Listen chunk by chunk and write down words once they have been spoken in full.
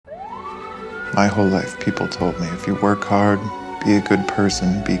My whole life, people told me, if you work hard, be a good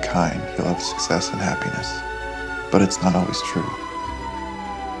person, be kind, you'll have success and happiness. But it's not always true.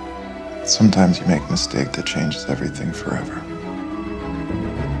 Sometimes you make a mistake that changes everything forever.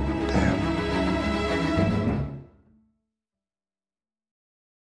 Damn.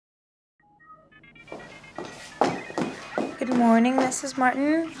 Good morning, Mrs.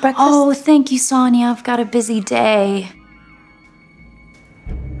 Martin. Breakfast? Oh, thank you, Sonia. I've got a busy day.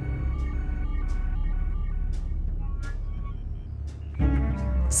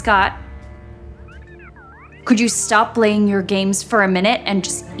 Scott, could you stop playing your games for a minute and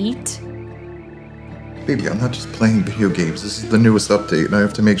just eat? Baby, I'm not just playing video games. This is the newest update, and I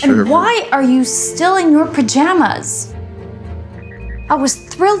have to make sure... And why are you still in your pajamas? I was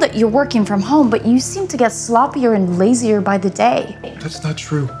thrilled that you're working from home, but you seem to get sloppier and lazier by the day. That's not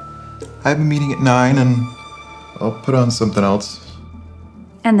true. I have a meeting at 9, and I'll put on something else.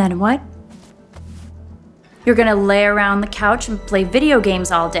 And then what? You're gonna lay around the couch and play video games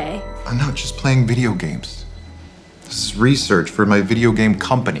all day. I'm not just playing video games. This is research for my video game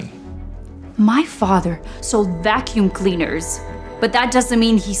company. My father sold vacuum cleaners, but that doesn't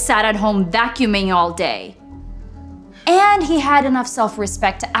mean he sat at home vacuuming all day. And he had enough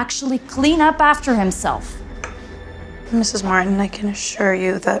self-respect to actually clean up after himself. Mrs. Martin, I can assure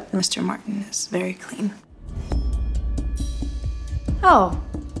you that Mr. Martin is very clean. Oh.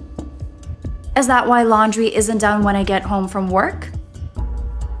 Is that why laundry isn't done when I get home from work?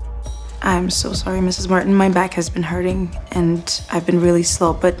 I'm so sorry, Mrs. Martin. My back has been hurting, and I've been really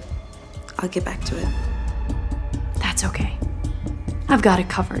slow, but I'll get back to it. That's okay. I've got it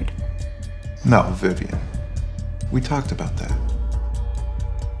covered. No, Vivian. We talked about that.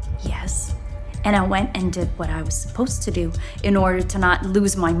 Yes. And I went and did what I was supposed to do in order to not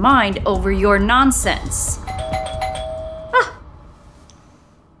lose my mind over your nonsense.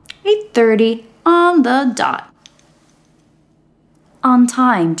 8:30 on the dot. On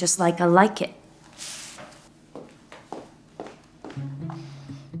time, just like I like it.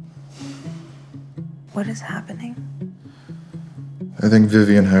 What is happening? I think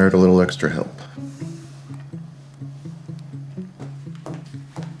Vivian hired a little extra help.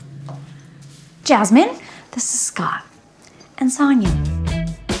 Jasmine, this is Scott. And Sonia.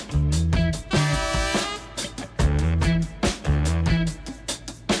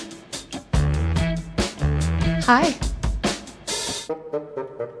 Hi.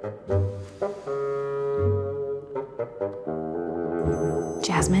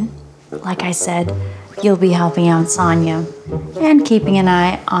 Jasmine, like I said, you'll be helping out Sonia and keeping an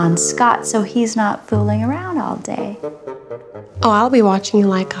eye on Scott so he's not fooling around all day. Oh, I'll be watching you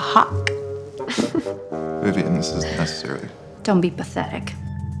like a hawk. Vivian, this isn't necessary. Don't be pathetic.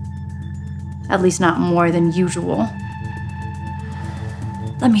 At least not more than usual.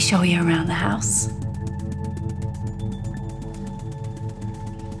 Let me show you around the house.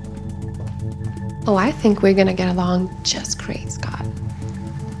 Oh, I think we're gonna get along just great, Scott.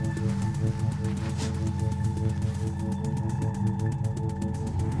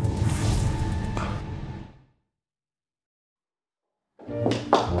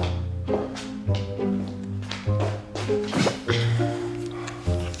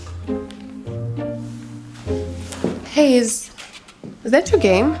 Hey, is that your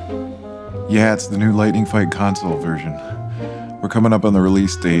game? Yeah, it's the new Lightning Fight console version. We're coming up on the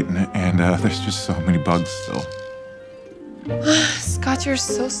release date, and there's just so many bugs still. Scott, you're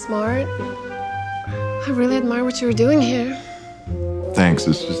so smart. I really admire what you were doing here. Thanks,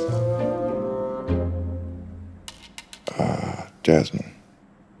 it's just... Jasmine.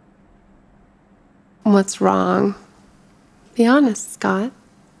 What's wrong? Be honest, Scott.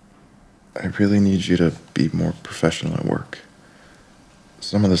 I really need you to be more professional at work.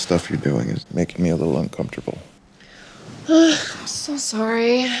 Some of the stuff you're doing is making me a little uncomfortable. I'm so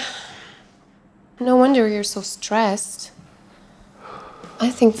sorry. No wonder you're so stressed. I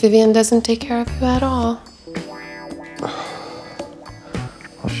think Vivian doesn't take care of you at all.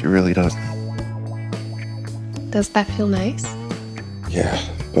 Well, she really doesn't. Does that feel nice? Yeah,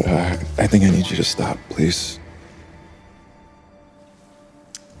 but I think I need you to stop, please.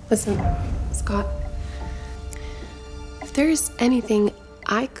 Listen, Scott. If there is anything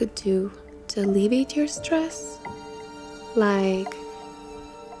I could do to alleviate your stress, like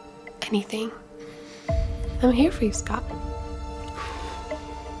anything, I'm here for you, Scott.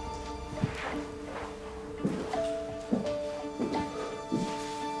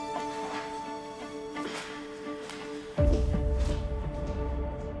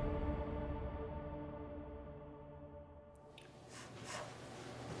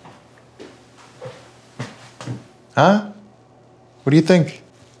 Huh? What do you think?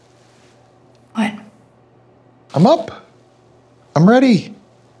 I'm up. I'm ready.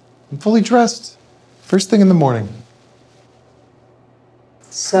 I'm fully dressed. First thing in the morning.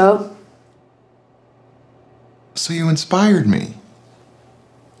 So? So you inspired me.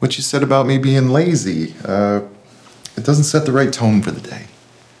 What you said about me being lazy, it doesn't set the right tone for the day.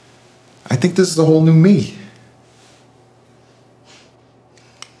 I think this is a whole new me.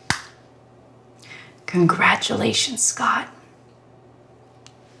 Congratulations, Scott.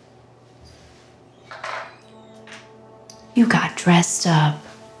 You got dressed up.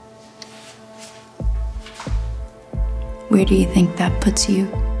 Where do you think that puts you?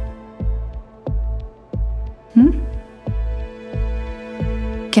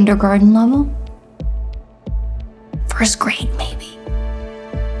 Kindergarten level? First grade, maybe.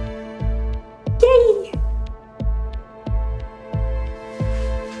 Yay!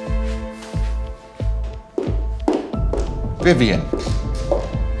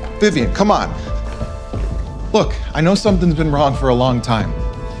 Vivian, come on. Look, I know something's been wrong for a long time.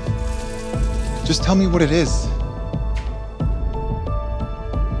 Just tell me what it is.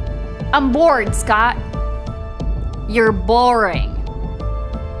 I'm bored, Scott. You're boring.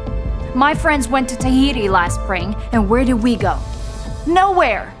 My friends went to Tahiti last spring, and where did we go?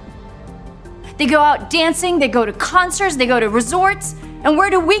 Nowhere. They go out dancing, they go to concerts, they go to resorts, and where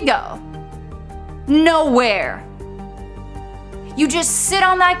do we go? Nowhere. You just sit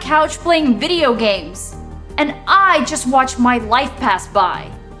on that couch playing video games, and I just watch my life pass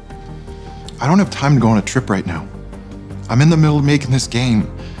by. I don't have time to go on a trip right now. I'm in the middle of making this game,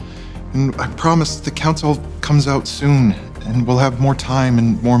 and I promise the council comes out soon, and we'll have more time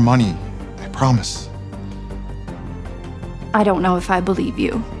and more money. I promise. I don't know if I believe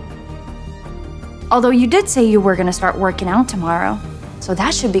you. Although you did say you were gonna start working out tomorrow, so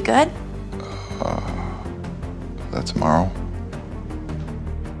that should be good. That's tomorrow.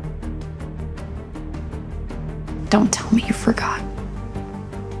 Don't tell me you forgot.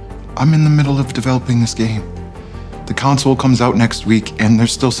 I'm in the middle of developing this game. The console comes out next week, and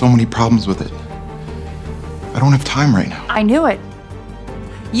there's still so many problems with it. I don't have time right now. I knew it.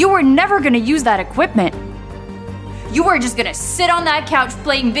 You were never gonna use that equipment. You were just gonna sit on that couch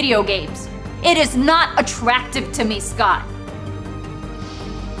playing video games. It is not attractive to me, Scott.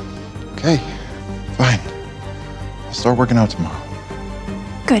 Okay, fine. I'll start working out tomorrow.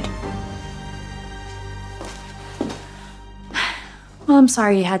 Good. Well, I'm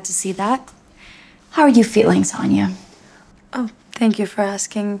sorry you had to see that. How are you feeling, Sonia? Oh, thank you for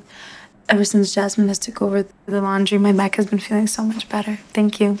asking. Ever since Jasmine has took over the laundry, my back has been feeling so much better.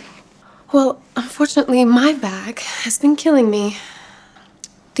 Thank you. Well, unfortunately, my back has been killing me.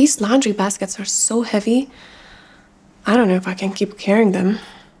 These laundry baskets are so heavy. I don't know if I can keep carrying them.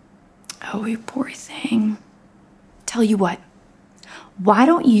 Oh, you poor thing. Tell you what, why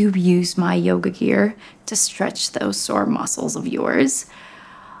don't you use my yoga gear to stretch those sore muscles of yours?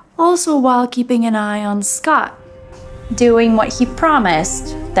 Also while keeping an eye on Scott, doing what he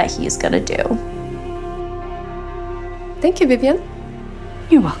promised that he's gonna do. Thank you, Vivian.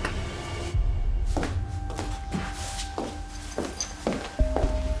 You're welcome.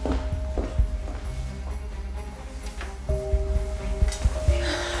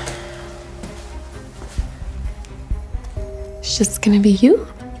 It's just gonna be you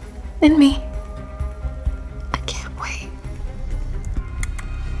and me. I can't wait.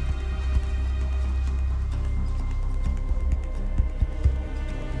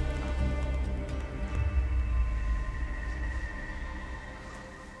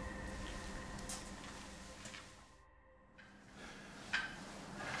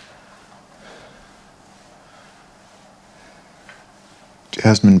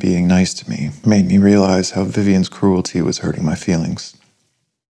 Jasmine being nice to me made me realize how Vivian's cruelty was hurting my feelings.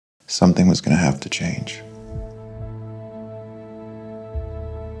 Something was going to have to change.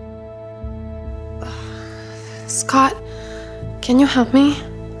 Scott, can you help me?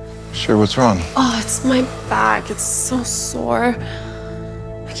 Sure, what's wrong? Oh, it's my back. It's so sore.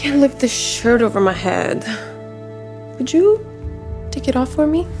 I can't lift this shirt over my head. Would you take it off for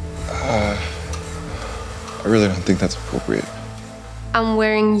me? I really don't think that's appropriate. I'm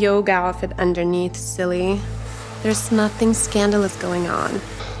wearing yoga outfit underneath, silly. There's nothing scandalous going on.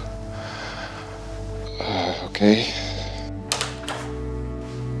 Okay.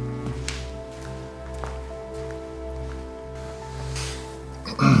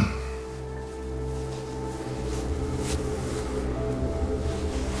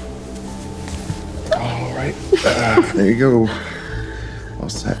 All right. There you go. All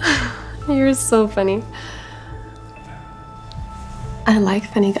set. You're so funny. I like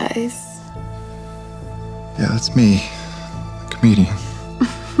funny guys. Yeah, that's me, the comedian.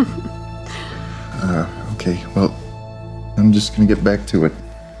 Okay, well, just gonna get back to it.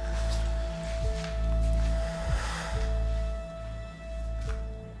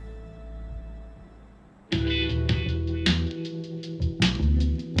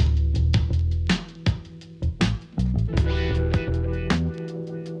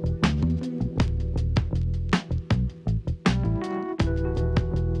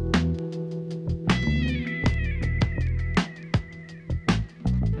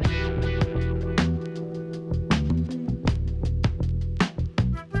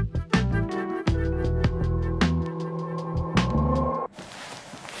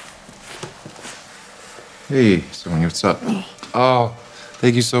 Hey, Sonia, what's up? Hey. Oh,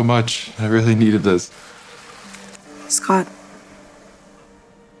 thank you so much. I really needed this. Scott,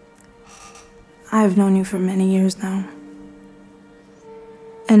 I've known you for many years now.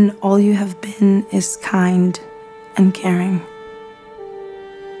 And all you have been is kind and caring.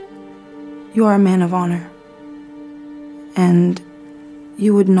 You are a man of honor. And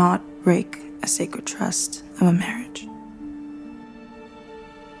you would not break a sacred trust of a marriage.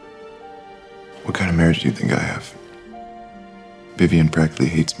 What kind of marriage do you think I have? Vivian practically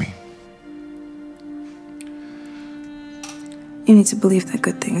hates me. You need to believe that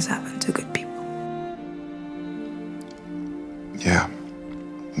good things happen to good people. Yeah,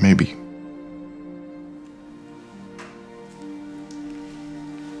 maybe.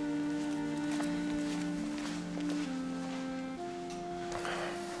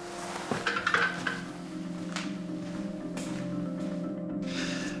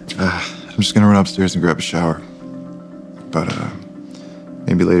 I'm just gonna run upstairs and grab a shower. But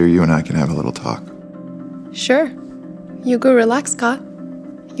maybe later you and I can have a little talk. Sure. You go relax, Scott.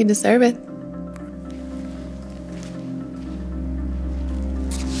 You deserve it.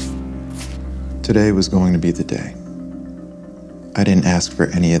 Today was going to be the day. I didn't ask for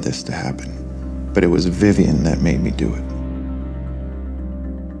any of this to happen, but it was Vivian that made me do it.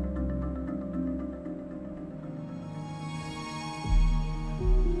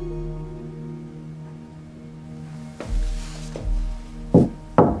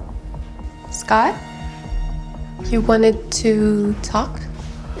 Scott? You wanted to talk?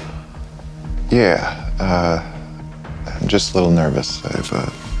 Yeah, I'm just a little nervous.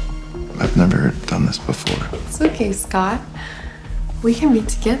 I've never done this before. It's okay, Scott. We can be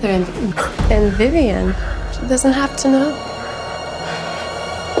together and Vivian, she doesn't have to know.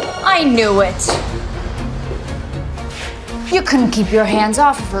 I knew it. You couldn't keep your hands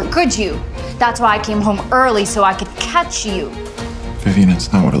off of her, could you? That's why I came home early, so I could catch you. Vivian,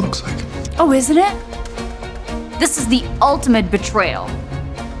 it's not what it looks like. Oh, isn't it? This is the ultimate betrayal.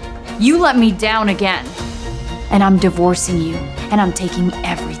 You let me down again. And I'm divorcing you. And I'm taking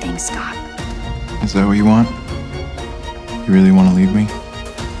everything, Scott. Is that what you want? You really want to leave me?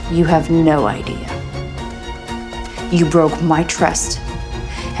 You have no idea. You broke my trust.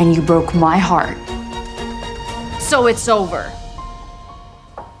 And you broke my heart. So it's over.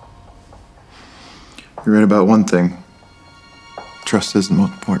 You're right about one thing. Trust is the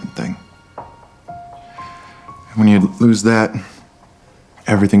most important thing. And when you lose that,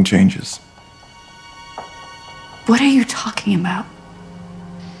 everything changes. What are you talking about?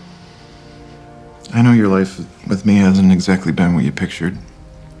 I know your life with me hasn't exactly been what you pictured.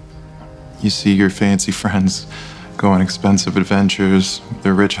 You see your fancy friends go on expensive adventures with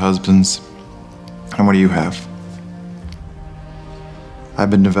their rich husbands. And what do you have? I've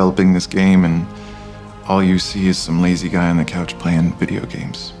been developing this game, and all you see is some lazy guy on the couch playing video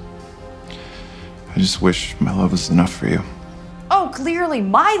games. I just wish my love was enough for you. Oh, clearly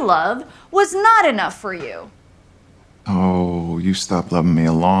my love was not enough for you. Oh, you stopped loving me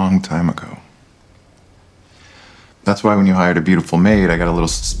a long time ago. That's why when you hired a beautiful maid, I got a little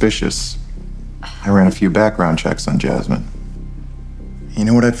suspicious. I ran a few background checks on Jasmine. You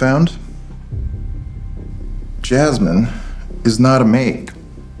know what I found? Jasmine is not a maid.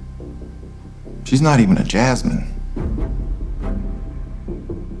 She's not even a Jasmine.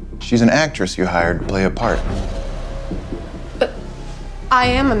 She's an actress you hired to play a part. But I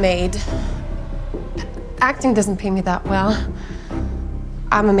am a maid. Acting doesn't pay me that well.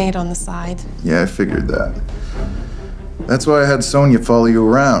 I'm a maid on the side. Yeah, I figured that. That's why I had Sonia follow you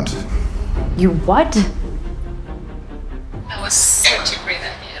around. You what? That was such a great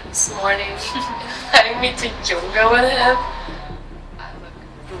idea this morning. Letting me take yoga with him. I look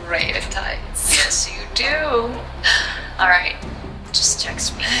great at tights. Yes, you do. All right, just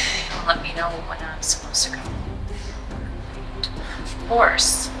text me and let me know when I'm supposed to go. Of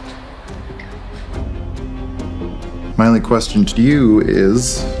course. My only question to you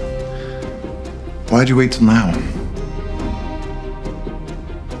is, why'd you wait till now?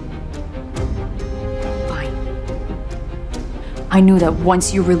 Fine. I knew that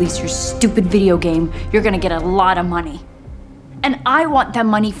once you release your stupid video game, you're gonna get a lot of money. And I want that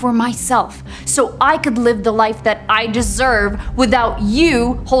money for myself, so I could live the life that I deserve without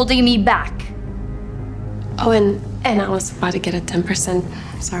you holding me back. Oh, and I was about to get a 10%.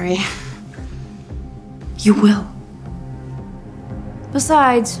 Sorry. You will.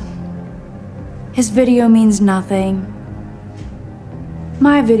 Besides, his video means nothing.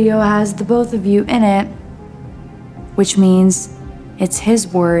 My video has the both of you in it, which means it's his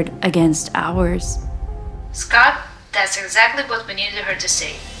word against ours. Scott, that's exactly what we needed her to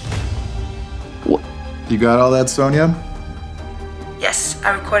say. You got all that, Sonia? Yes,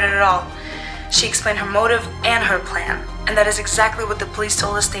 I recorded it all. She explained her motive and her plan, and that is exactly what the police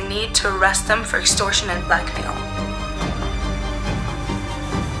told us they need to arrest them for extortion and blackmail.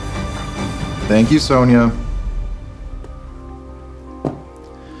 Thank you, Sonia.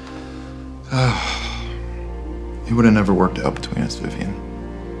 It would have never worked out between us, Vivian.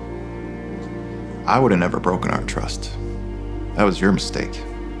 I would have never broken our trust. That was your mistake.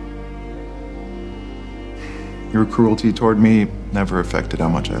 Your cruelty toward me never affected how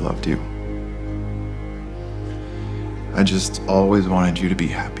much I loved you. I just always wanted you to be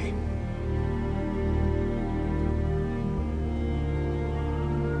happy.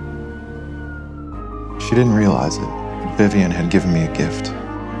 She didn't realize it. Vivian had given me a gift.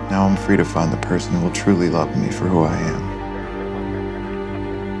 Now I'm free to find the person who will truly love me for who I am.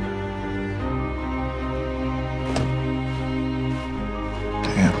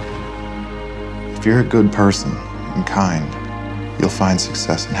 Damn. If you're a good person and kind, you'll find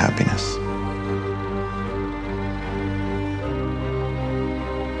success and happiness.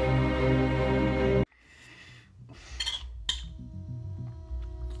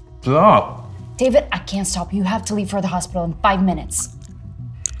 Stop. David, I can't stop. You have to leave for the hospital in 5 minutes.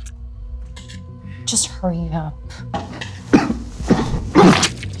 Just hurry up.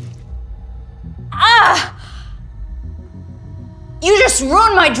 Ah! You just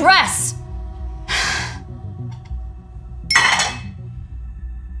ruined my dress!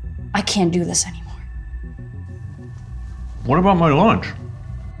 I can't do this anymore. What about my lunch?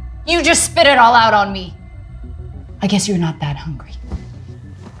 You just spit it all out on me. I guess you're not that hungry.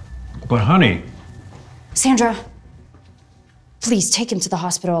 But honey. Sandra, please take him to the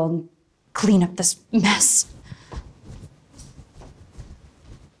hospital and clean up this mess.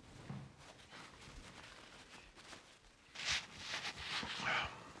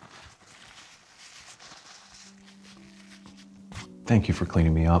 Thank you for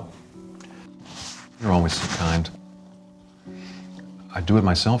cleaning me up. You're always so kind. I'd do it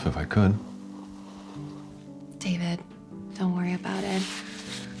myself if I could. David, don't worry about it.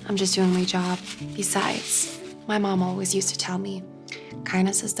 I'm just doing my job. Besides, my mom always used to tell me,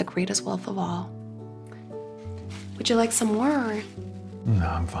 kindness is the greatest wealth of all. Would you like some more? Or? No,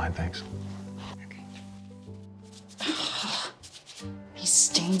 I'm fine, thanks. Okay. These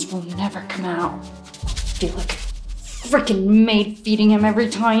stains will never come out. I feel like a freaking maid feeding him every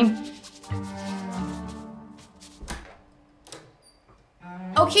time.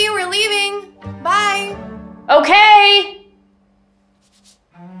 Okay, we're leaving. Bye. Okay.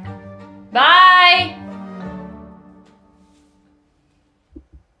 Bye.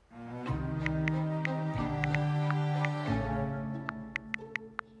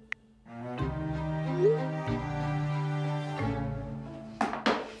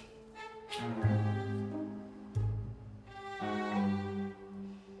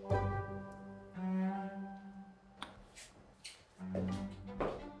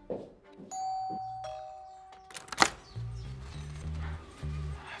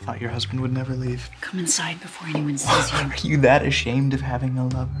 I thought your husband would never leave. Come inside before anyone sees you. Are you that ashamed of having a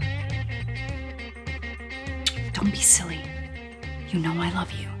lover? Don't be silly. You know I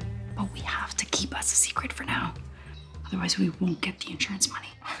love you, but we have to keep us a secret for now. Otherwise, we won't get the insurance money.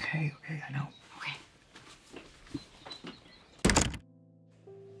 Okay, I know. Okay.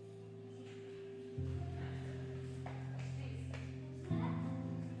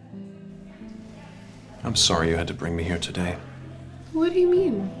 I'm sorry you had to bring me here today. What do you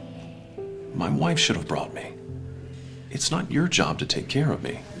mean? My wife should have brought me. It's not your job to take care of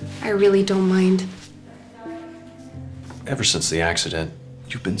me. I really don't mind. Ever since the accident,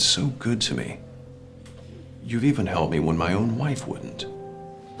 you've been so good to me. You've even helped me when my own wife wouldn't.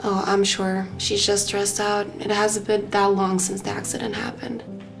 Oh, I'm sure. She's just stressed out. It hasn't been that long since the accident happened.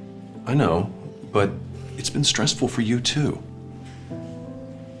 I know, but it's been stressful for you too.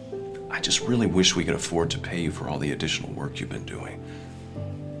 I just really wish we could afford to pay you for all the additional work you've been doing.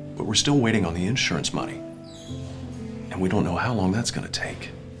 But we're still waiting on the insurance money. And we don't know how long that's gonna take.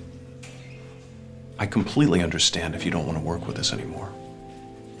 I completely understand if you don't want to work with us anymore.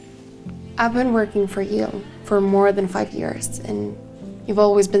 I've been working for you for more than 5 years, and you've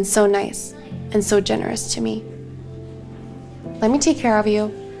always been so nice and so generous to me. Let me take care of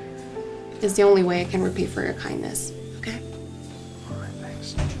you. It's the only way I can repay for your kindness, okay? All right,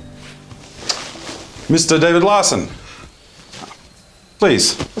 thanks. Mr. David Larson,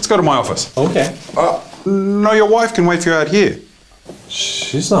 please, let's go to my office. Okay. No, your wife can wait for you out here.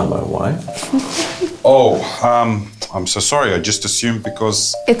 She's not my wife. I'm so sorry. I just assumed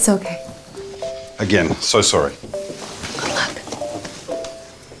because... It's okay. Again, so sorry. Good luck.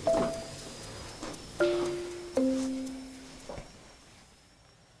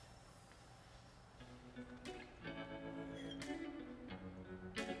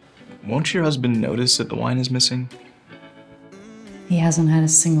 Won't your husband notice that the wine is missing? He hasn't had a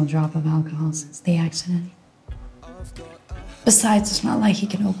single drop of alcohol since the accident. Besides, it's not like he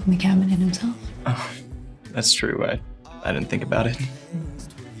can open the cabinet himself. Oh, that's true. I didn't think about it.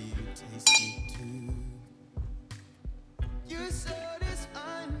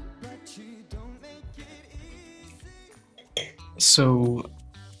 So,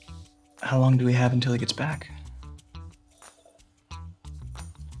 how long do we have until he gets back?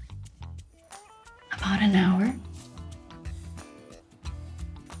 About an hour.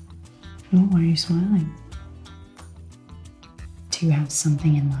 Oh, why are you smiling? Do you have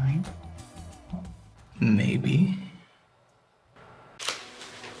something in mind? Maybe.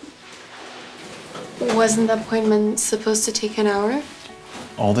 Wasn't the appointment supposed to take an hour?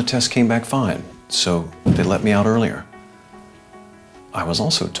 All the tests came back fine, so they let me out earlier. I was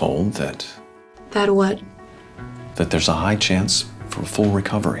also told that That what? there's a high chance for a full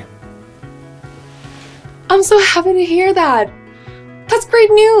recovery. I'm so happy to hear that. That's great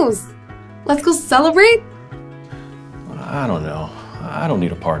news. Let's go celebrate? I don't know. I don't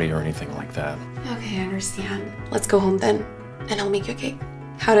need a party or anything like that. Okay, I understand. Let's go home then, and I'll make you a cake.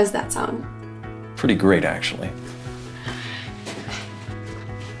 How does that sound? Pretty great, actually.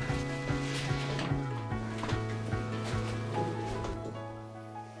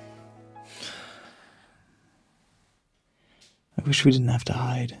 I wish we didn't have to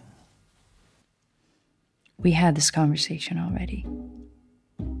hide. We had this conversation already.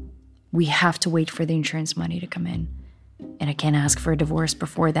 We have to wait for the insurance money to come in. And I can't ask for a divorce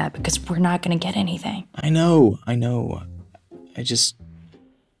before that because we're not gonna get anything. I know. I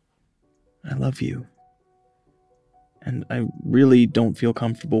love you. And I really don't feel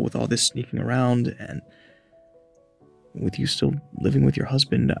comfortable with all this sneaking around and with you still living with your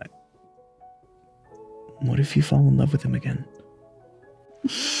husband. What if you fall in love with him again?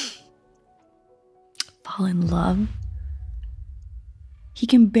 Fall in love? He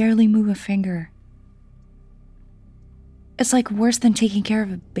can barely move a finger. It's like worse than taking care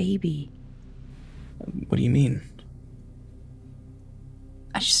of a baby. What do you mean?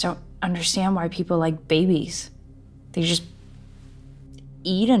 I just don't understand why people like babies. They just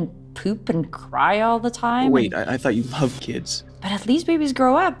eat and poop and cry all the time. Wait, I thought you loved kids. But at least babies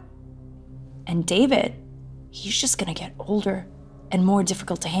grow up. And David, he's just gonna get older and more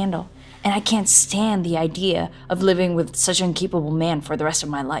difficult to handle. And I can't stand the idea of living with such an incapable man for the rest of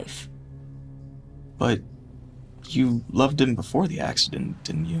my life. But you loved him before the accident,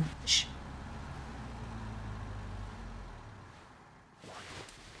 didn't you? Shh.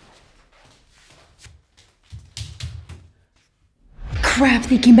 Crap,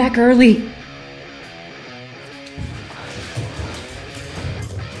 they came back early.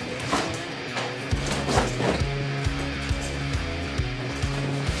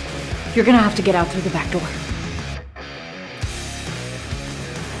 You're gonna have to get out through the back door.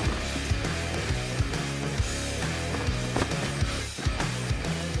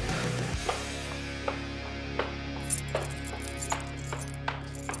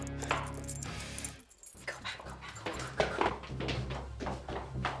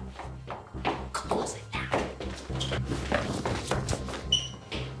 Close it now.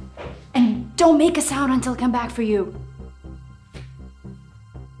 And don't make a sound until I come back for you.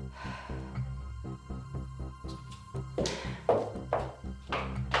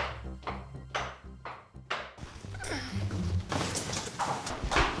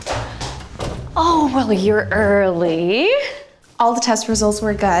 Oh, well, you're early. All the test results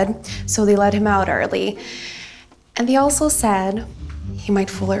were good, so they let him out early. And they also said he might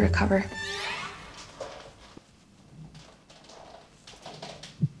fully recover.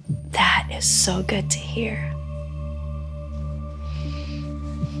 That is so good to hear.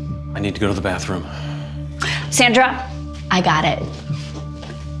 I need to go to the bathroom. Sandra, I got it.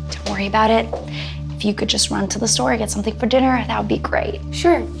 Don't worry about it. If you could just run to the store, get something for dinner, that would be great.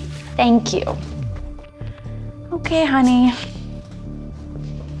 Sure. Thank you. Okay, honey.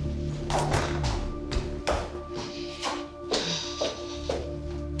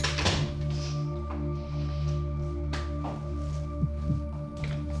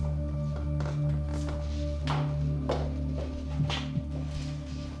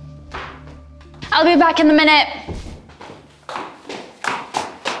 I'll be back in a minute.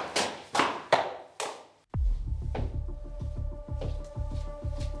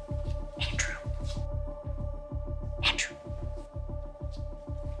 Andrew.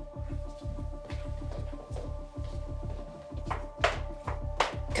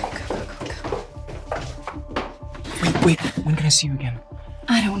 Wait, when can I see you again?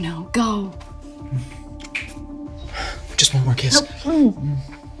 I don't know. Go. Just one more kiss. No. Go.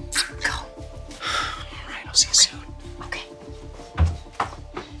 All right, I'll see you soon. Okay.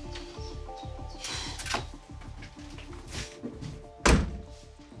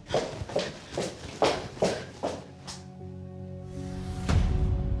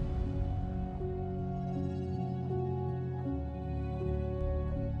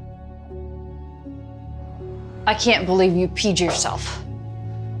 I can't believe you peed yourself.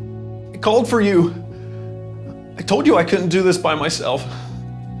 I called for you. I told you I couldn't do this by myself.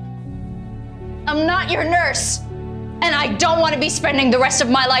 I'm not your nurse, and I don't want to be spending the rest of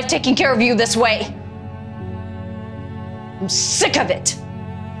my life taking care of you this way. I'm sick of it.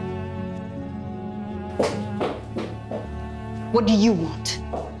 What do you want?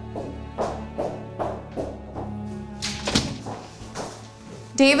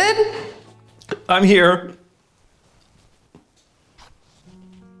 David? I'm here.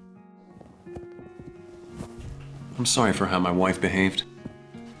 I'm sorry for how my wife behaved.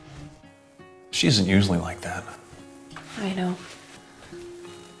 She isn't usually like that. I know.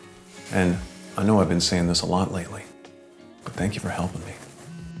 And I know I've been saying this a lot lately, but thank you for helping me.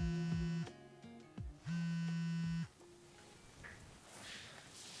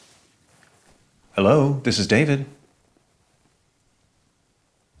 Hello, this is David.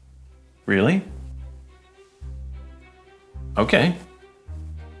 Really? Okay.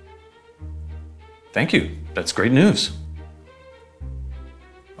 Thank you. That's great news.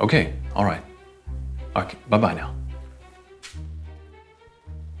 Okay, all right. Okay, bye-bye now.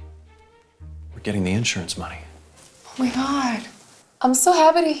 We're getting the insurance money. Oh my God. I'm so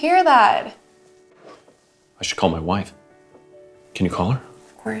happy to hear that. I should call my wife. Can you call her?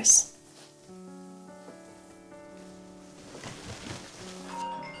 Of course.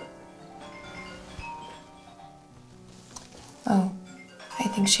 Oh, I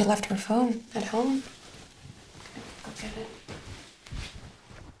think she left her phone at home. Go get it.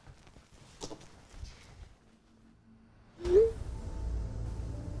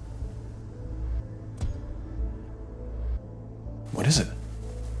 What is it?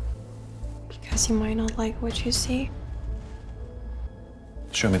 Because you might not like what you see.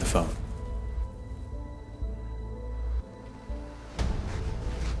 Show me the phone.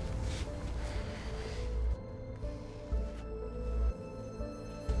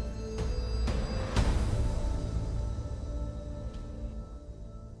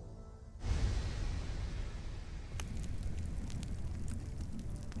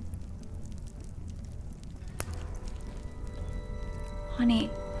 Honey,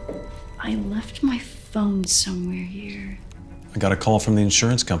 I left my phone somewhere here. I got a call from the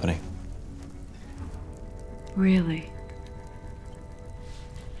insurance company. Really?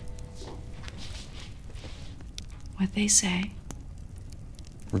 What'd they say?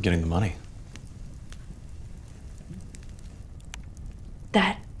 We're getting the money.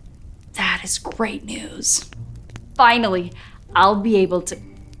 That is great news. Finally, we'll be able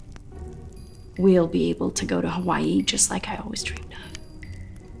to go to Hawaii just like I always dreamed of.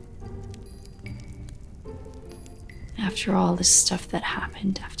 After all the stuff that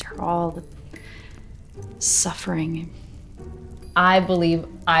happened, after all the suffering, I believe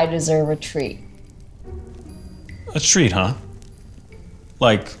I deserve a treat. A treat, huh?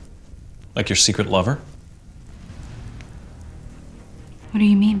 Like your secret lover? What do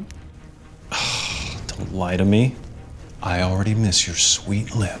you mean? Don't lie to me. I already miss your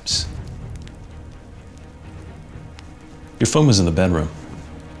sweet lips. Your phone was in the bedroom.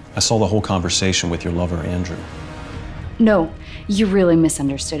 I saw the whole conversation with your lover, Andrew. No, you really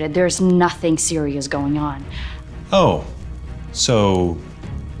misunderstood it. There's nothing serious going on. Oh, so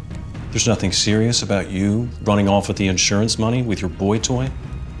there's nothing serious about you running off with the insurance money with your boy toy?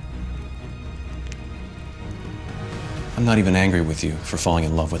 I'm not even angry with you for falling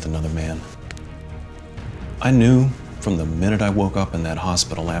in love with another man. I knew from the minute I woke up in that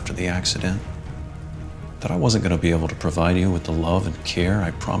hospital after the accident that I wasn't going to be able to provide you with the love and care I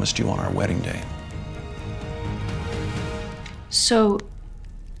promised you on our wedding day. So,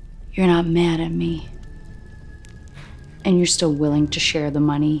 you're not mad at me? And you're still willing to share the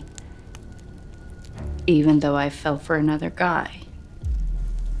money, even though I fell for another guy?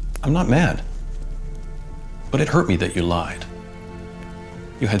 I'm not mad. But it hurt me that you lied.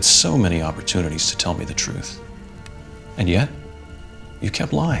 You had so many opportunities to tell me the truth. And yet, you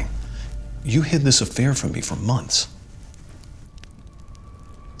kept lying. You hid this affair from me for months.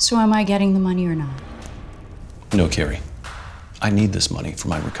 So am I getting the money or not? No, Carrie. I need this money for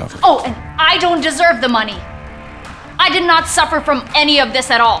my recovery. Oh, and I don't deserve the money. I did not suffer from any of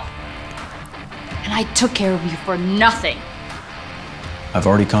this at all. And I took care of you for nothing. I've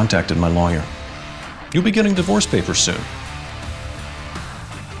already contacted my lawyer. You'll be getting divorce papers soon.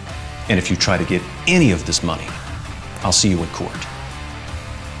 And if you try to get any of this money, I'll see you in court.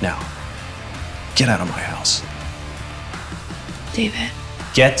 Now, get out of my house. David.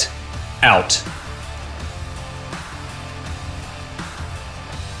 Get out.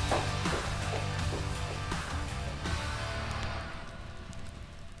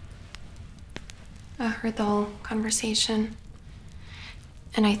 I heard the whole conversation,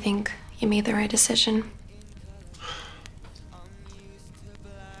 and I think you made the right decision.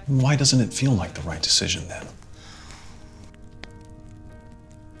 Why doesn't it feel like the right decision then?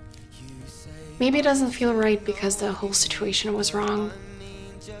 Maybe it doesn't feel right because the whole situation was wrong.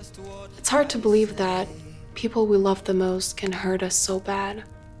 It's hard to believe that people we love the most can hurt us so bad.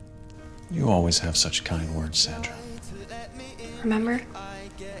 You always have such kind words, Sandra. Remember?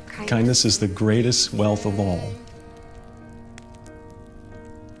 Kindness is the greatest wealth of all.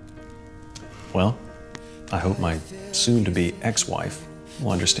 Well, I hope my soon-to-be ex-wife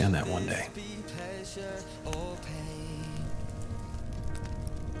will understand that one day.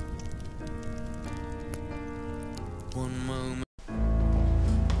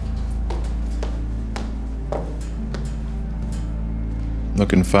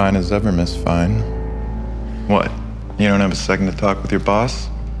 Looking fine as ever, Miss Fine. What? You don't have a second to talk with your boss?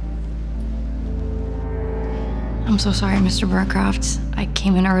 I'm so sorry, Mr. Burcroft. I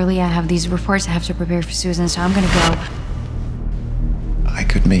came in early. I have these reports I have to prepare for Susan, so I'm gonna go. I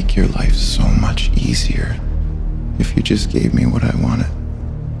could make your life so much easier if you just gave me what I wanted.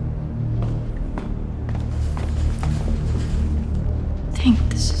 I think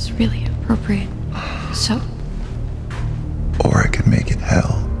this is really appropriate. So, Or I could make it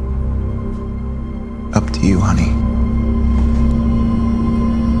hell. Up to you, honey.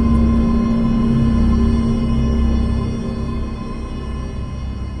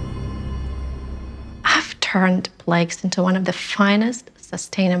 I've turned Blake's into one of the finest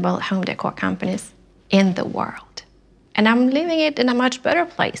sustainable home decor companies in the world. And I'm leaving it in a much better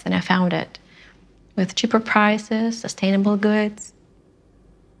place than I found it, with cheaper prices, sustainable goods.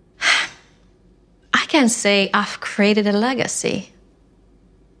 I can say I've created a legacy,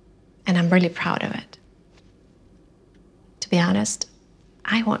 and I'm really proud of it. To be honest,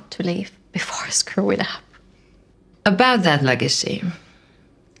 I want to leave before I screw it up. About that legacy.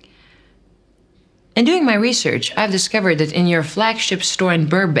 In doing my research, I've discovered that in your flagship store in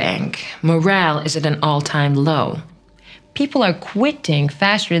Burbank, morale is at an all-time low. People are quitting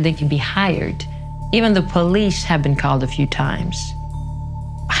faster than they can be hired. Even the police have been called a few times.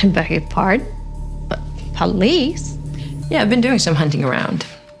 I beg your pardon? But police? Yeah, I've been doing some hunting around.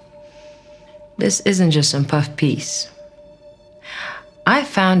 This isn't just some puff piece. I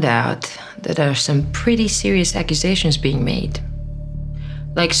found out that there are some pretty serious accusations being made,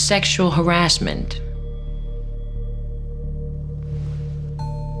 like sexual harassment.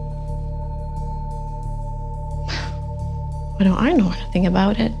 Why don't I know anything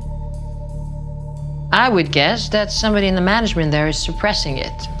about it? I would guess that somebody in the management there is suppressing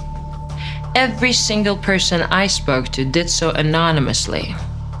it. Every single person I spoke to did so anonymously.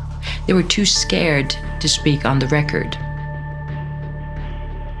 They were too scared to speak on the record.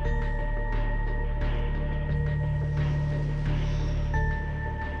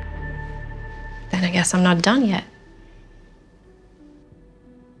 Then I guess I'm not done yet.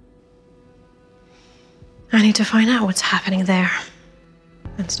 I need to find out what's happening there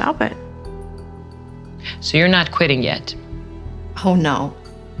and stop it. So you're not quitting yet? Oh, no.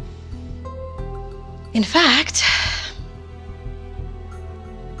 In fact,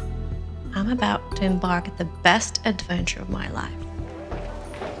 I'm about to embark on the best adventure of my life.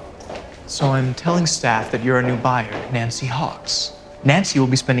 So I'm telling staff that you're a new buyer, Nancy Hawks. Nancy will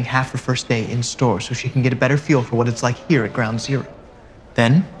be spending half her first day in store so she can get a better feel for what it's like here at Ground Zero.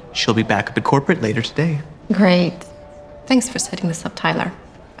 Then she'll be back up at corporate later today. Great. Thanks for setting this up, Tyler.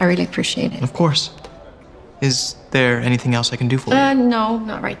 I really appreciate it. Of course. Is there anything else I can do for you? No,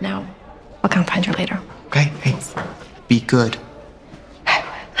 not right now. I'll come find you later. Okay, hey, be good.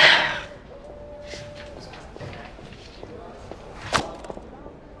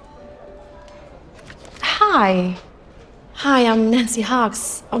 Hi. Hi, I'm Nancy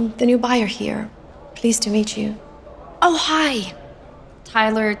Hawks. I'm the new buyer here. Pleased to meet you. Oh, hi.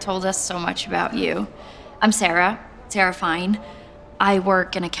 Tyler told us so much about you. I'm Sarah Fine. I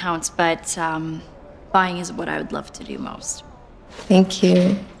work in accounts, but buying is what I would love to do most. Thank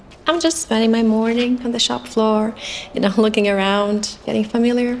you. I'm just spending my morning on the shop floor, looking around, getting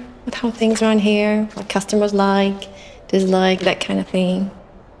familiar with how things around here, what customers like, dislike, that kind of thing.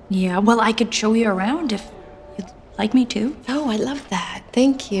 Yeah, well, I could show you around if you'd like me to. Oh, I love that.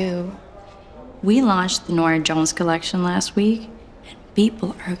 Thank you. We launched the Nora Jones collection last week, and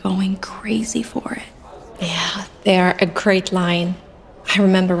people are going crazy for it. Yeah, they're a great line. I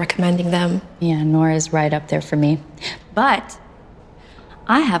remember recommending them. Yeah, Nora's right up there for me. But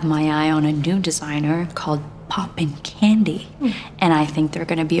I have my eye on a new designer called Poppin' Candy, and I think they're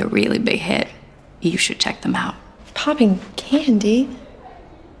gonna be a really big hit. You should check them out. Poppin' Candy?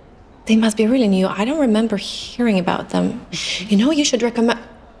 They must be really new. I don't remember hearing about them. You should recommend...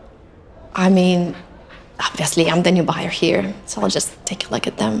 I mean, obviously I'm the new buyer here, so I'll just take a look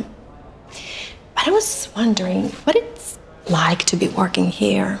at them. But I was wondering what it's like to be working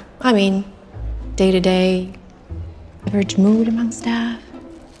here. I mean, day to day, average mood among staff.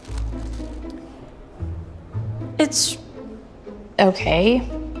 It's okay.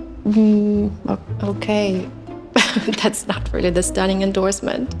 Okay. That's not really the stunning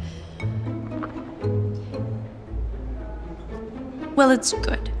endorsement. Well, it's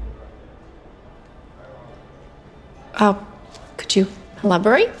good. Could you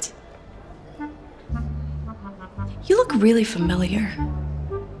elaborate? You look really familiar.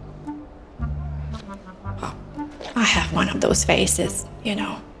 Oh, I have one of those faces,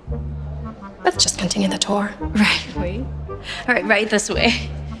 Let's just continue the tour. Right. All right, this way.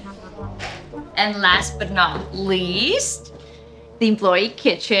 And last but not least, the employee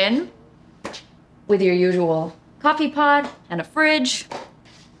kitchen with your usual coffee pot and a fridge.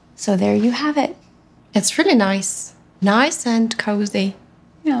 So there you have it. It's really nice. Nice and cozy.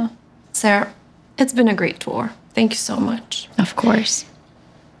 Yeah. Sarah, it's been a great tour. Thank you so much. Of course.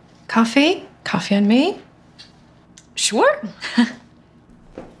 Coffee? Coffee and me? Sure.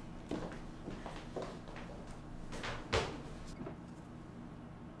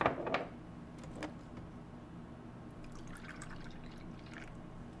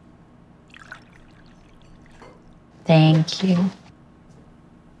 Thank you.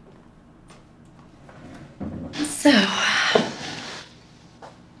 So,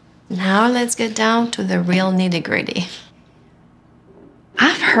 now let's get down to the real nitty-gritty.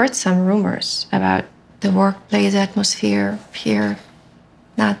 I've heard some rumors about the workplace atmosphere here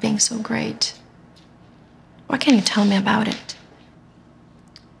not being so great. What can you tell me about it?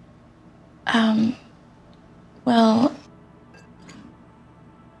 Well,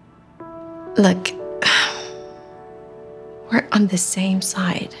 look, we're on the same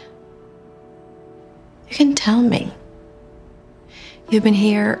side. You can tell me. You've been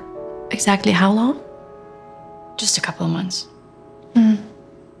here exactly how long? just a couple of months.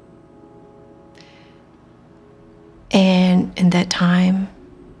 And in that time,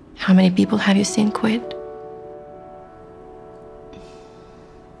 how many people have you seen quit?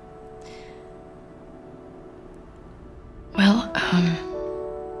 Well,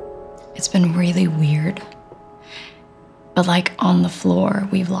 it's been really weird. But like on the floor,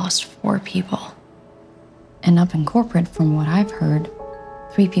 we've lost 4 people. And up in corporate, from what I've heard,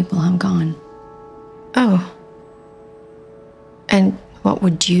 3 people have gone. Oh. And what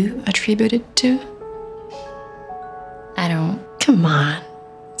would you attribute it to? I don't. Come on,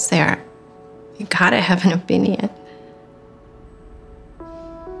 Sarah. You gotta have an opinion.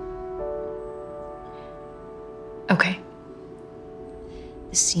 Okay.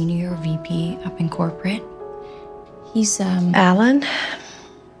 The senior VP up in corporate, he's, Alan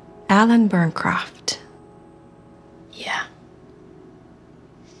Burncroft. Yeah.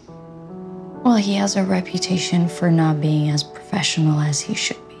 Well, he has a reputation for not being as professional as he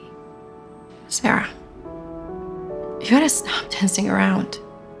should be. Sarah, you gotta stop dancing around.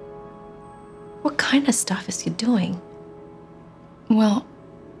 What kind of stuff is he doing? Well,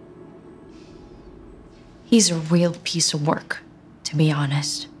 he's a real piece of work, to be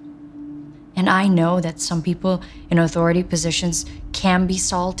honest. And I know that some people in authority positions can be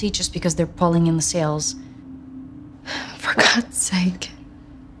salty just because they're pulling in the sales. For God's sake.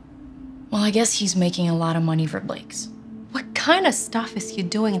 Well, I guess he's making a lot of money for Blake's. What kind of stuff is he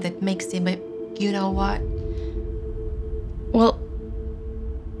doing that makes him a, you know what? Well,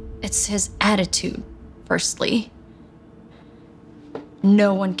 it's his attitude, firstly.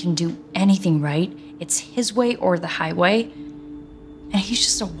 No one can do anything right. It's his way or the highway. And he's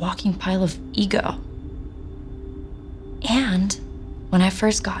just a walking pile of ego. And when I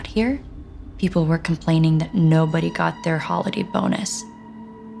first got here, people were complaining that nobody got their holiday bonus.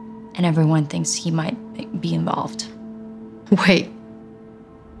 And everyone thinks he might be involved. Wait.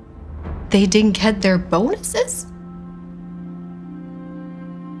 They didn't get their bonuses?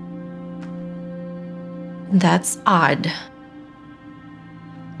 That's odd.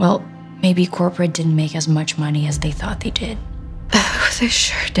 Well, maybe corporate didn't make as much money as they thought they did. Oh, they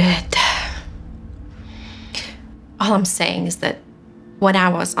sure did. All I'm saying is that when I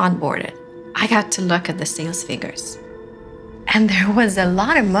was onboarded, I got to look at the sales figures. And there was a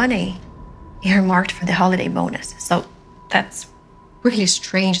lot of money earmarked for the holiday bonus. So that's really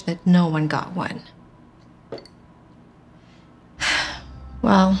strange that no one got one.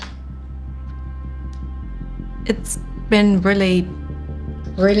 Well, it's been really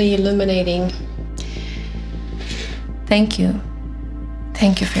illuminating. Thank you.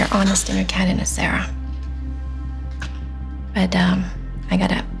 Thank you for your honesty and your candidness, Sarah. But I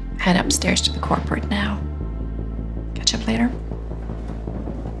gotta head upstairs to the corporate now. Catch up later.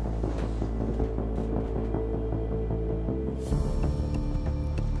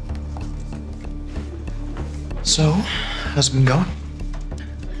 So, how's it been going?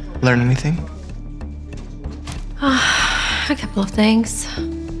 Learn anything? A couple of things.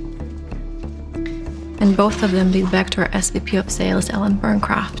 And both of them lead back to our SVP of Sales, Alan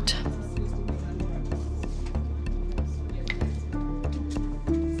Burncroft.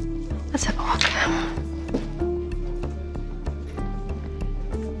 Let's have a walk.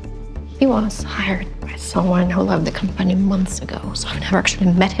 He was hired by someone who left the company months ago, so I've never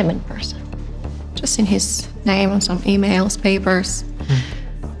actually met him in person. Just seen his name on some emails, papers.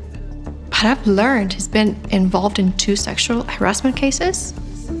 But I've learned he's been involved in 2 sexual harassment cases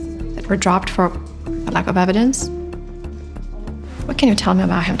that were dropped for a lack of evidence. What can you tell me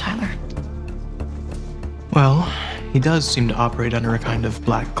about him, Tyler? Well, he does seem to operate under a kind of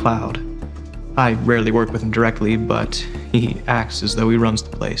black cloud. I rarely work with him directly, but he acts as though he runs the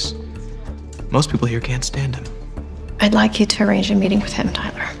place. Most people here can't stand him. I'd like you to arrange a meeting with him,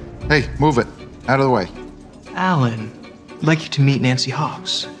 Tyler. Hey, move it. Out of the way. Alan, I'd like you to meet Nancy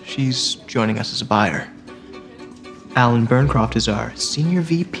Hawks. She's joining us as a buyer. Alan Burncroft is our Senior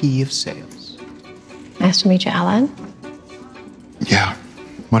VP of Sales. Nice to meet you, Alan. Yeah,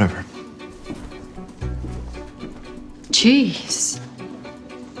 whatever. Jeez.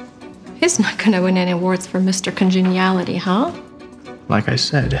 He's not gonna win any awards for Mr. Congeniality, huh? Like I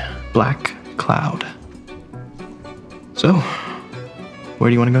said, black cloud. So, where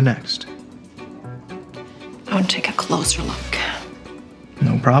do you want to go next? I want to take a closer look.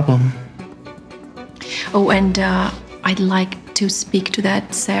 No problem. Oh, and I'd like to speak to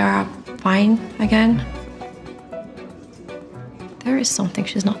that Sarah Fine again. There is something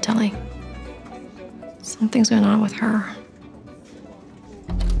she's not telling. Something's going on with her.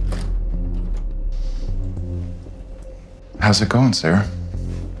 How's it going, Sarah?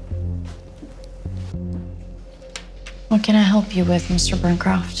 What can I help you with, Mr.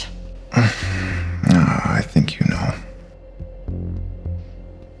 Burncroft? I think you know.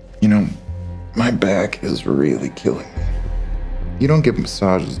 You know, my back is really killing me. You don't give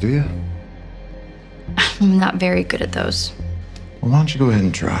massages, do you? I'm not very good at those. Well, why don't you go ahead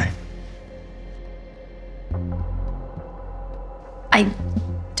and try? I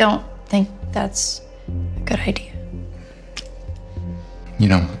don't think that's a good idea. You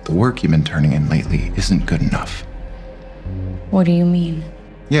know, the work you've been turning in lately isn't good enough. What do you mean?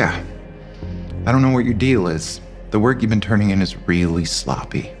 Yeah. I don't know what your deal is. The work you've been turning in is really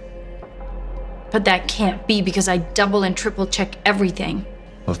sloppy. But that can't be because I double and triple check everything.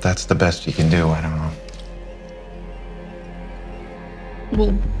 Well, if that's the best you can do, I don't know.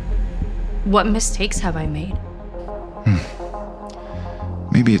 Well, what mistakes have I made?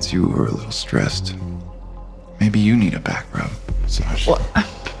 Maybe it's you who are a little stressed. Maybe you need a back rub massage. What?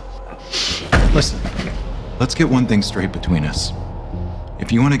 Listen, let's get one thing straight between us.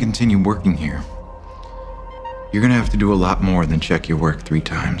 If you want to continue working here, you're gonna have to do a lot more than check your work 3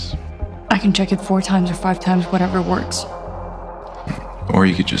 times. I can check it 4 times or 5 times, whatever works. Or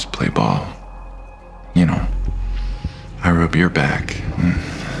you could just play ball. You know, I rub your back,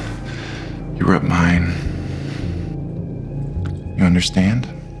 you rub mine. You understand?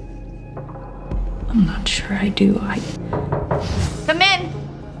 I'm not sure I do. Come in!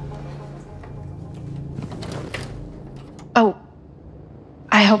 Oh,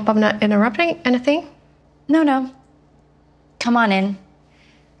 I hope I'm not interrupting anything. No. Come on in.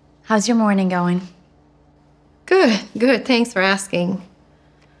 How's your morning going? Good. Thanks for asking.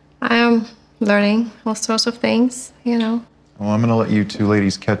 I am learning all sorts of things, you know. Well, I'm gonna let you 2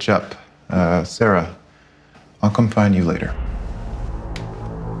 ladies catch up. Sarah, I'll come find you later.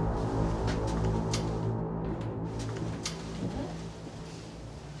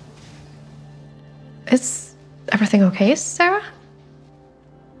 Is everything okay, Sarah?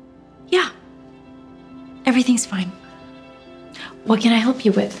 Yeah. Everything's fine. What can I help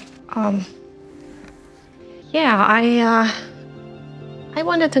you with? Yeah, I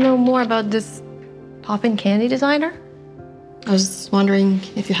wanted to know more about this poppin' candy designer. I was wondering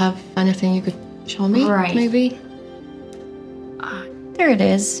if you have anything you could show me, Right. maybe? There it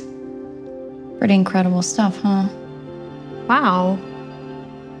is. Pretty incredible stuff, huh? Wow.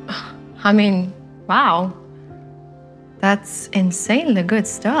 I mean, wow. That's insanely good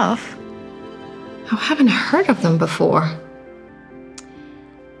stuff. I haven't heard of them before.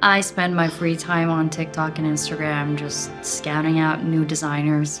 I spend my free time on TikTok and Instagram just scouting out new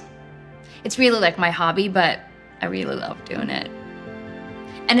designers. It's really like my hobby, but I really love doing it.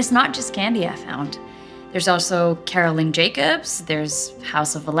 And it's not just candy I found. There's also Carolyn Jacobs, there's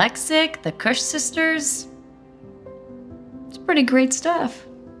House of Alexic, the Kush sisters. It's pretty great stuff.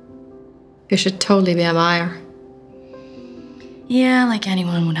 You should totally be a buyer. Yeah, like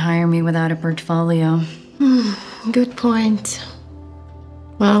anyone would hire me without a portfolio. Good point.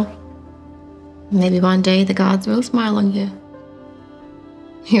 Well, maybe one day the gods will smile on you.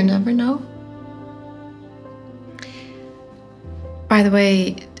 You never know. By the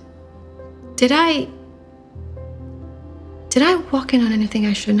way, did I walk in on anything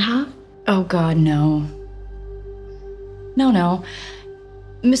I shouldn't have? Oh God, no. No.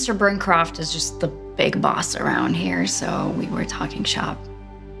 Mr. Burncroft is just the big boss around here, so we were talking shop.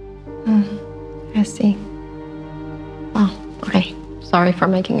 I see. Well, okay. Sorry for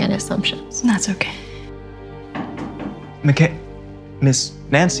making any assumptions. That's okay. Miss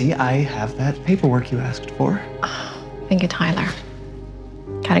Nancy, I have that paperwork you asked for. Thank you, Tyler.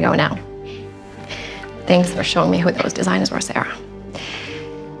 Gotta go now. Thanks for showing me who those designers were, Sarah.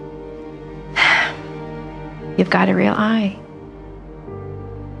 You've got a real eye.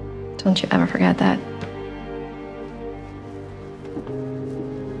 Don't you ever forget that.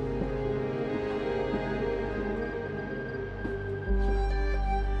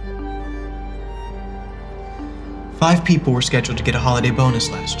 Five people were scheduled to get a holiday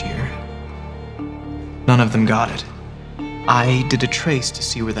bonus last year. None of them got it. I did a trace to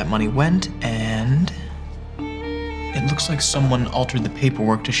see where that money went, and it looks like someone altered the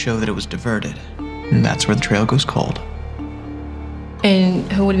paperwork to show that it was diverted. And that's where the trail goes cold.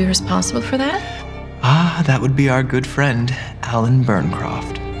 And who would be responsible for that? That would be our good friend, Alan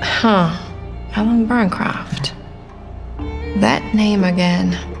Burncroft. Huh. Alan Burncroft. That name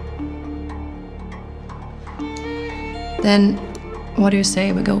again. Then, what do you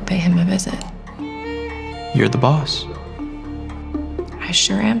say we go pay him a visit? You're the boss. I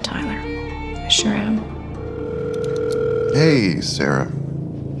sure am, Tyler. I sure am. Hey, Sarah.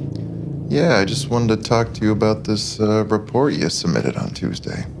 Yeah, I just wanted to talk to you about this report you submitted on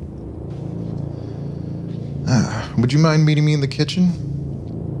Tuesday. Would you mind meeting me in the kitchen?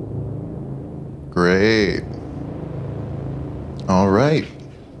 Great. All right.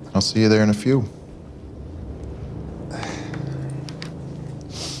 I'll see you there in a few.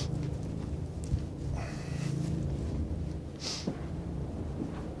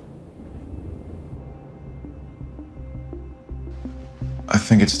 I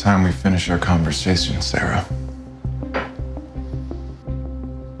think it's time we finish our conversation, Sarah.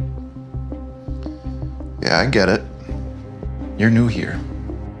 Yeah, I get it. You're new here.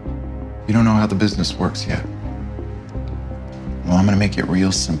 You don't know how the business works yet. Well, I'm gonna make it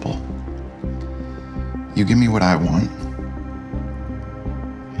real simple. You give me what I want,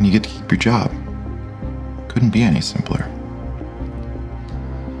 and you get to keep your job. Couldn't be any simpler.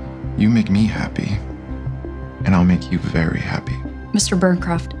 You make me happy, and I'll make you very happy. Mr.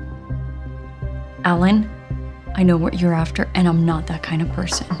 Burncroft. Alan, I know what you're after, and I'm not that kind of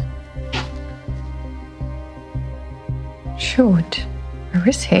person. Shoot. Where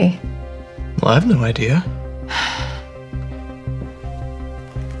is he? Well, I have no idea.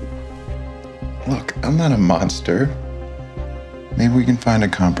 Look, I'm not a monster. Maybe we can find a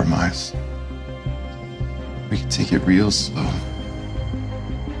compromise. We can take it real slow.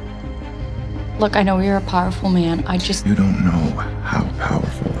 Look, I know you're a powerful man. You don't know how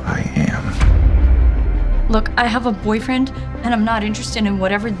powerful I am. Look, I have a boyfriend, and I'm not interested in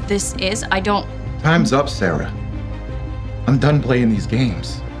whatever this is. Time's up, Sarah. I'm done playing these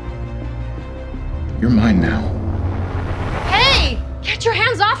games. You're mine now. Hey! Get your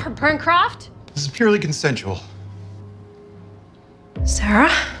hands off her, Burncroft! This is purely consensual.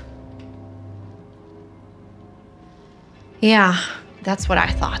 Sarah? Yeah, that's what I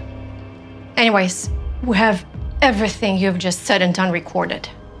thought. Anyways, we have everything you've just said and done recorded.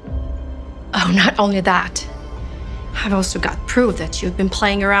 Oh, not only that, I've also got proof that you've been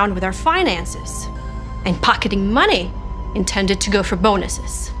playing around with our finances and pocketing money intended to go for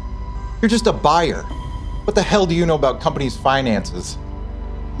bonuses. You're just a buyer. What the hell do you know about companies' finances?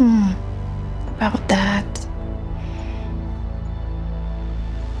 About that.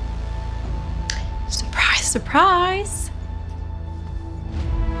 Surprise, surprise.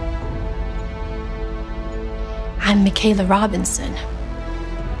 I'm Michaela Robinson,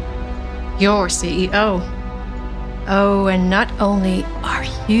 your CEO. Oh, and not only are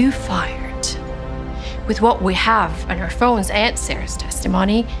you fired, with what we have on our phones and Sarah's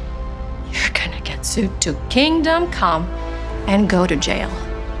testimony, you're gonna get sued to kingdom come and go to jail.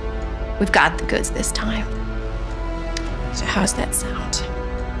 We've got the goods this time. So how's that sound,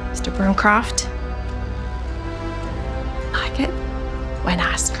 Mr. Burncroft? Like it when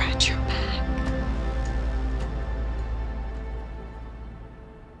I scratch your back?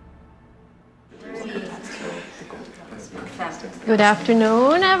 Good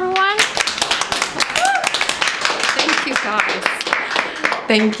afternoon, everyone. Thank you, guys.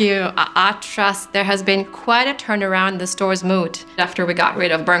 Thank you. I trust there has been quite a turnaround in the store's mood after we got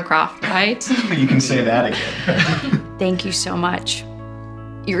rid of Burncroft, right? You can say that again. Thank you so much.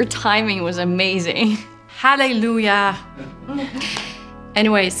 Your timing was amazing. Hallelujah.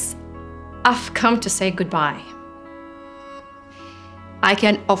 Anyways, I've come to say goodbye. I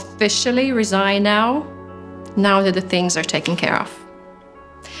can officially resign now that the things are taken care of.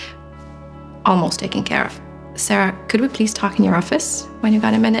 Almost taken care of. Sarah, could we please talk in your office when you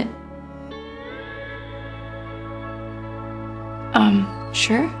got a minute?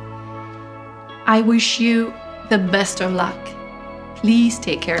 Sure. I wish you the best of luck. Please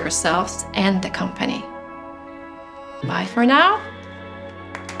take care of yourselves and the company. Bye for now.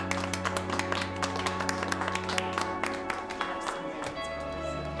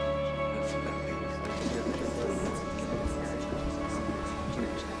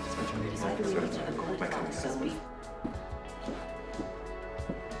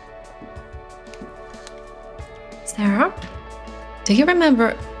 Sarah, do you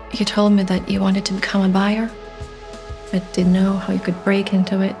remember you told me that you wanted to become a buyer, but didn't know how you could break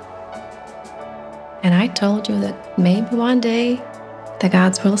into it? And I told you that maybe one day the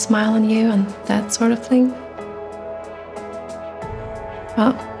gods will smile on you and that sort of thing.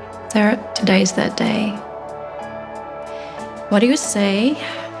 Well, Sarah, today's that day. What do you say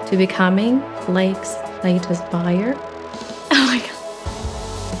to becoming Blake's latest buyer? Oh my God.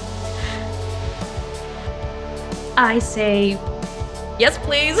 I say, yes,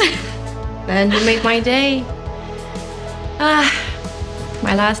 please. Then you made my day.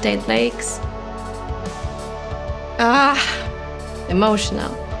 My last day at Blake's.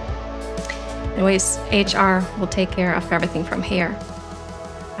 Emotional. Anyways, HR will take care of everything from here.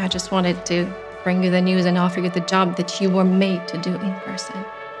 I just wanted to bring you the news and offer you the job that you were made to do in person.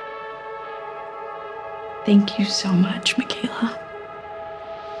 Thank you so much, Michaela.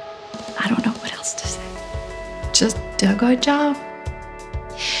 I don't know what else to say. Just do a good job.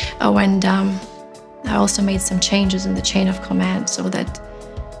 Oh, and I also made some changes in the chain of command so that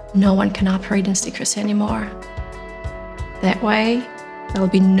no one can operate in secrecy anymore. That way, there'll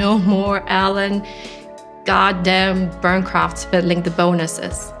be no more Alan goddamn Burncrofts fiddling the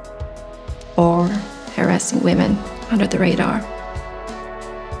bonuses or harassing women under the radar.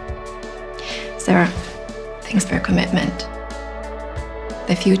 Sarah, thanks for your commitment.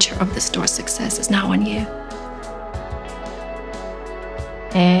 The future of the store's success is now on you.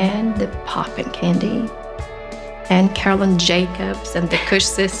 And the Poppin' Candy, and Carolyn Jacobs, and the Kush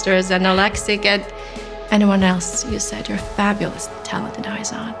sisters, and Alexic, and anyone else you said your fabulous, talented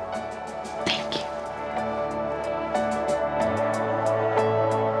eyes on.